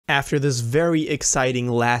After this very exciting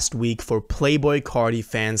last week for Playboi Carti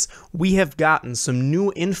fans, we have gotten some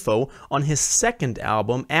new info on his second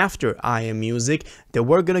album after I Am Music that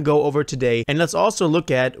we're gonna go over today, and let's also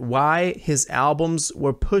look at why his albums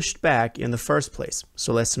were pushed back in the first place.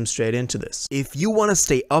 So let's jump straight into this. If you want to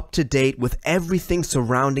stay up to date with everything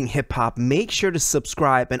surrounding hip-hop, make sure to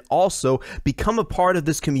subscribe and also become a part of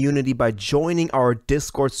this community by joining our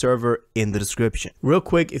Discord server in the description. Real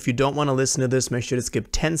quick, if you don't want to listen to this, make sure to skip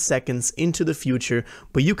 10 seconds into the future,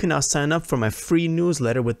 but you can now sign up for my free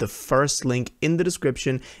newsletter with the first link in the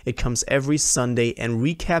description. It comes every Sunday and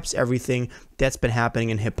recaps everything that's been happening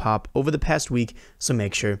in hip-hop over the past week, so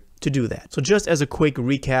make sure to do that. So just as a quick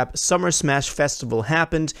recap, Summer Smash Festival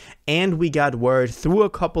happened, and we got word through a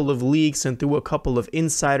couple of leaks and through a couple of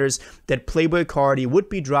insiders that Playboi Carti would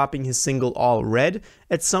be dropping his single All Red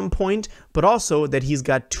at some point, but also that he's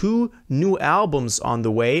got 2 new albums on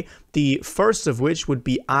the way, the first of which would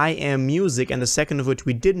be I Am Music, and the second of which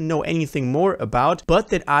we didn't know anything more about, but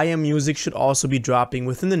that I Am Music should also be dropping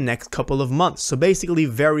within the next couple of months. So basically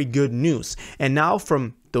very good news. And now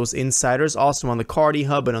from those insiders, also on the Carti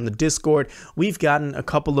Hub and on the Discord, we've gotten a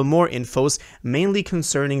couple of more infos, mainly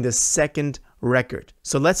concerning the second record.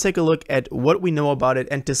 So let's take a look at what we know about it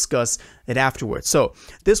and discuss it afterwards. So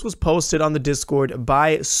this was posted on the Discord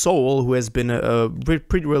by Soul, who has been a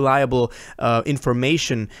pretty reliable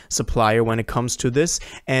information supplier when it comes to this,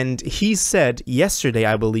 and he said yesterday,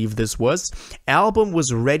 I believe this was, album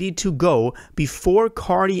was ready to go before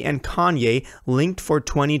Carti and Kanye linked for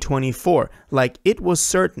 2024. Like, it was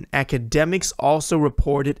certain. Academics also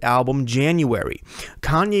reported album January.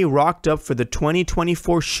 Kanye rocked up for the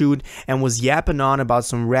 2024 shoot and was yapping on about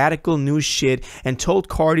some radical new shit and told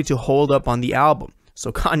Carti to hold up on the album.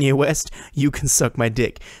 So Kanye West, you can suck my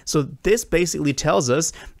dick. So this basically tells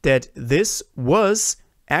us that this was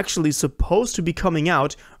actually supposed to be coming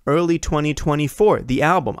out early 2024, the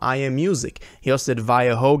album I Am Music. He also said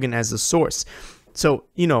via Hogan as a source. So,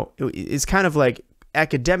 you know, it's kind of like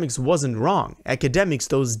Academics wasn't wrong. Academics,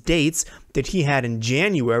 those dates that he had in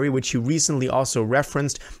January, which he recently also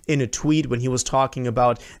referenced in a tweet when he was talking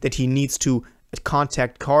about that he needs to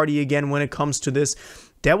contact Carti again when it comes to this,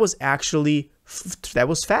 that was actually, that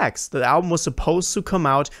was facts. The album was supposed to come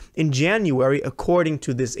out in January according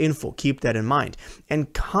to this info. Keep that in mind.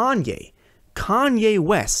 And Kanye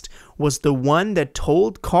West was the one that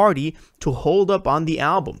told Carti to hold up on the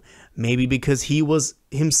album. Maybe because he was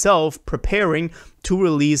himself preparing to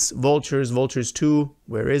release Vultures 2,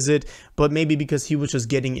 where is it? But maybe because he was just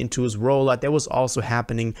getting into his rollout. That was also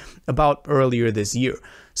happening about earlier this year.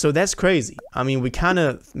 So that's crazy. I mean, we kind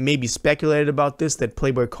of maybe speculated about this, that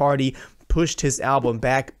Playboi Carti pushed his album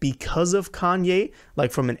back because of Kanye,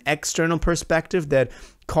 like from an external perspective, that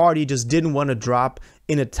Carti just didn't want to drop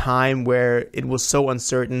in a time where it was so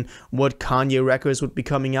uncertain what Kanye records would be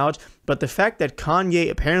coming out. But the fact that Kanye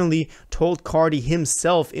apparently told Carti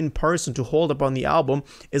himself in person to hold up on the album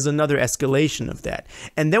is another escalation of that.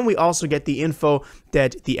 And then we also get the info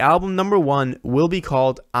that the album number 1 will be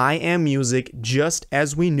called I Am Music, just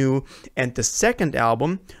as we knew, and the second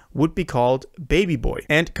album would be called Baby Boy.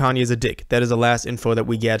 And Kanye is a dick. That is the last info that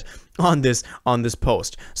we get on this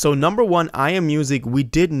post. So number 1, I Am Music, we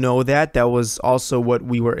did know that. That was also what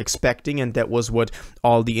we were expecting, and that was what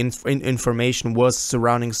all the information was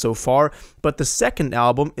surrounding so far. But the second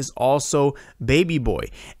album is also Baby Boy,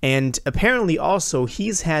 and apparently also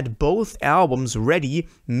he's had both albums ready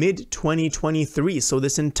mid-2023. So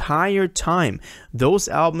this entire time those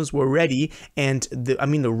albums were ready, and the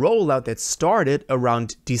rollout that started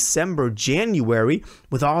around December, January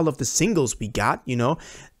with all of the singles we got, you know,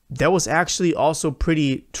 that was actually also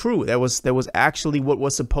pretty true. That was actually what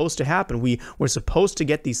was supposed to happen. We were supposed to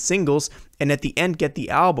get these singles and at the end get the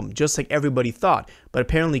album, just like everybody thought. But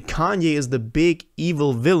apparently Kanye is the big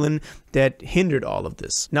evil villain that hindered all of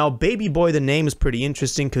this. Now, Baby Boy, the name is pretty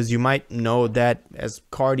interesting because you might know that as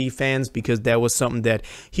Carti fans, because that was something that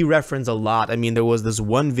he referenced a lot. I mean, there was this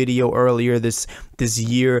one video earlier this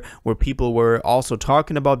year where people were also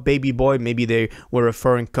talking about Baby Boy. Maybe they were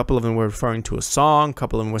referring, a couple of them were referring to a song, a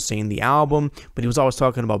couple of them were saying the album, but he was always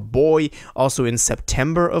talking about Boy. Also in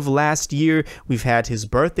September of last year, we've had his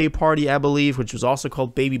birthday party, I believe, which was also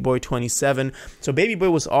called Baby Boy 27. So Baby Boy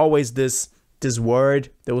was always this word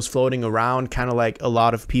that was floating around, kind of like a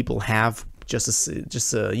lot of people have just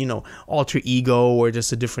a you know, alter ego or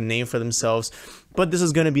just a different name for themselves. but this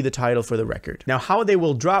is going to be the title for the record. Now, how they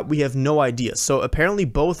will drop, we have no idea. So apparently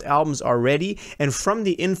both albums are ready, and from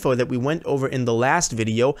the info that we went over in the last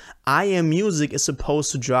video, I Am Music is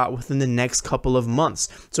supposed to drop within the next couple of months.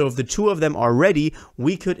 So if the two of them are ready,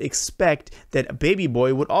 we could expect that Baby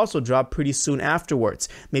Boy would also drop pretty soon afterwards.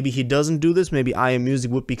 Maybe he doesn't do this, maybe I Am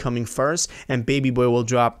Music would be coming first, and Baby Boy will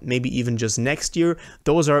drop maybe even just next year.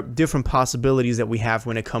 Those are different possibilities that we have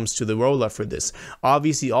when it comes to the rollout for this.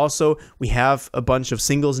 Obviously, also, we have a bunch of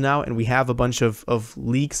singles now, and we have a bunch of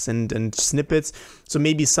leaks and snippets, so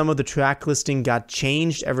maybe some of the track listing got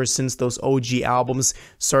changed ever since those OG albums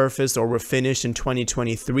surfaced or were finished in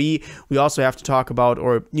 2023. We also have to talk about,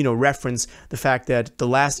 or reference the fact that the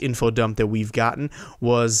last info dump that we've gotten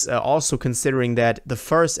was also considering that the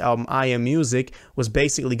first album, I Am Music, was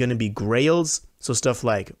basically going to be Grails. So stuff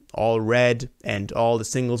like All Red and all the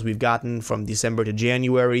singles we've gotten from December to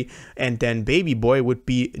January, and then Baby Boy would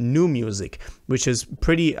be new music, which is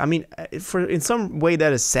pretty, I mean, in some way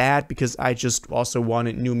that is sad, because I just also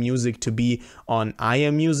wanted new music to be on I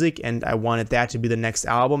Am Music, and I wanted that to be the next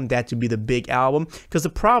album, that to be the big album, because the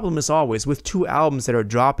problem is always with two albums that are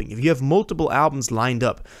dropping, if you have multiple albums lined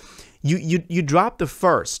up, you drop the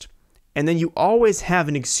first, and then you always have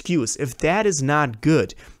an excuse, if that is not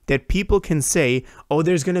good, that people can say, oh,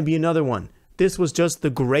 there's going to be another one. This was just the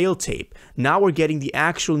Grail tape. Now we're getting the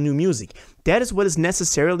actual new music. That is what is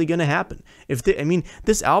necessarily going to happen.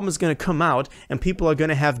 This album is going to come out and people are going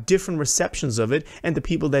to have different receptions of it, and the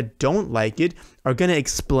people that don't like it are going to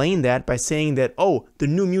explain that by saying that, oh, the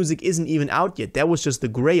new music isn't even out yet. That was just the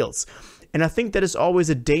Grails. And I think that is always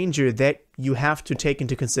a danger that you have to take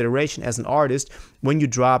into consideration as an artist when you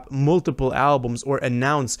drop multiple albums or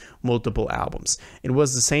announce multiple albums. It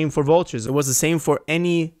was the same for Vultures. It was the same for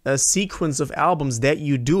any sequence of albums that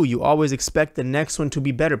you do. You always expect the next one to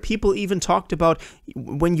be better. People even talked about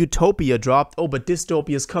when Utopia dropped, oh, but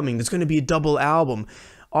Dystopia is coming. There's going to be a double album.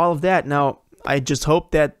 All of that. Now, I just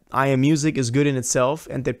hope that I Am Music is good in itself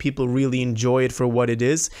and that people really enjoy it for what it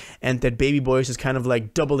is, and that Baby Boy is just kind of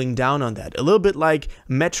like doubling down on that. A little bit like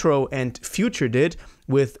Metro and Future did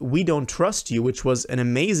with We Don't Trust You, which was an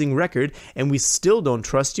amazing record, and We Still Don't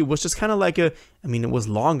Trust You was just kind of like it was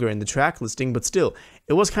longer in the track listing, but still,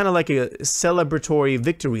 it was kind of like a celebratory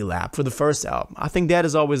victory lap for the first album. I think that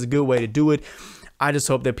is always a good way to do it. I just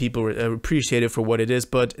hope that people appreciate it for what it is.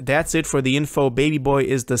 But that's it for the info. Baby Boy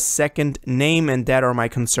is the second name, and that are my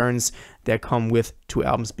concerns that come with two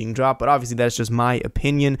albums being dropped. But obviously, that's just my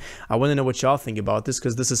opinion. I want to know what y'all think about this,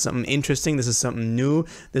 because this is something interesting. This is something new.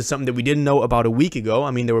 This is something that we didn't know about a week ago.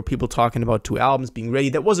 I mean, there were people talking about two albums being ready.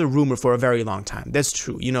 That was a rumor for a very long time. That's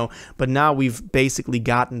true, But now we've basically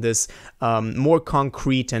gotten this more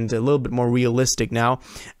concrete and a little bit more realistic now.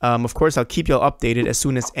 Of course, I'll keep y'all updated as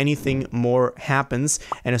soon as anything more happens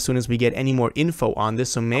and as soon as we get any more info on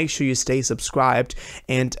this. So make sure you stay subscribed.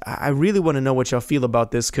 And I really want to know what y'all feel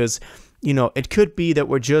about this, because it could be that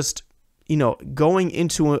we're just, going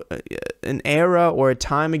into an era or a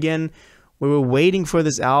time again where we're waiting for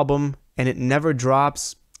this album and it never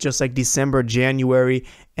drops, just like December, January,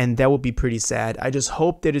 and that would be pretty sad. I just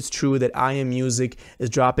hope that it's true that I Am Music is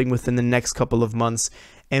dropping within the next couple of months,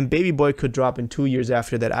 and Baby Boy could drop in 2 years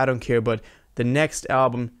after that. I don't care, but the next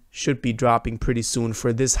album should be dropping pretty soon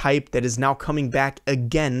for this hype that is now coming back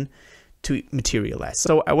again to materialize.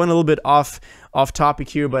 So I went a little bit off topic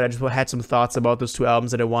here, but I just had some thoughts about those two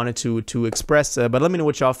albums that I wanted to express. But let me know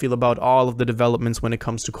what y'all feel about all of the developments when it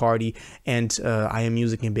comes to Carti and I Am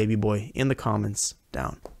Music and Baby Boy in the comments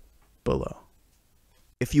down below.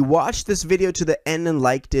 If you watched this video to the end and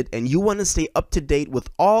liked it, and you want to stay up to date with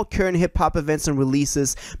all current hip-hop events and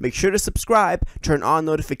releases, make sure to subscribe, turn on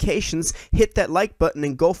notifications, hit that like button,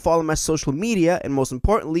 and go follow my social media, and most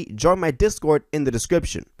importantly, join my Discord in the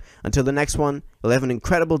description. Until the next one, you'll have an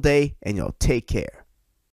incredible day, and y'all take care.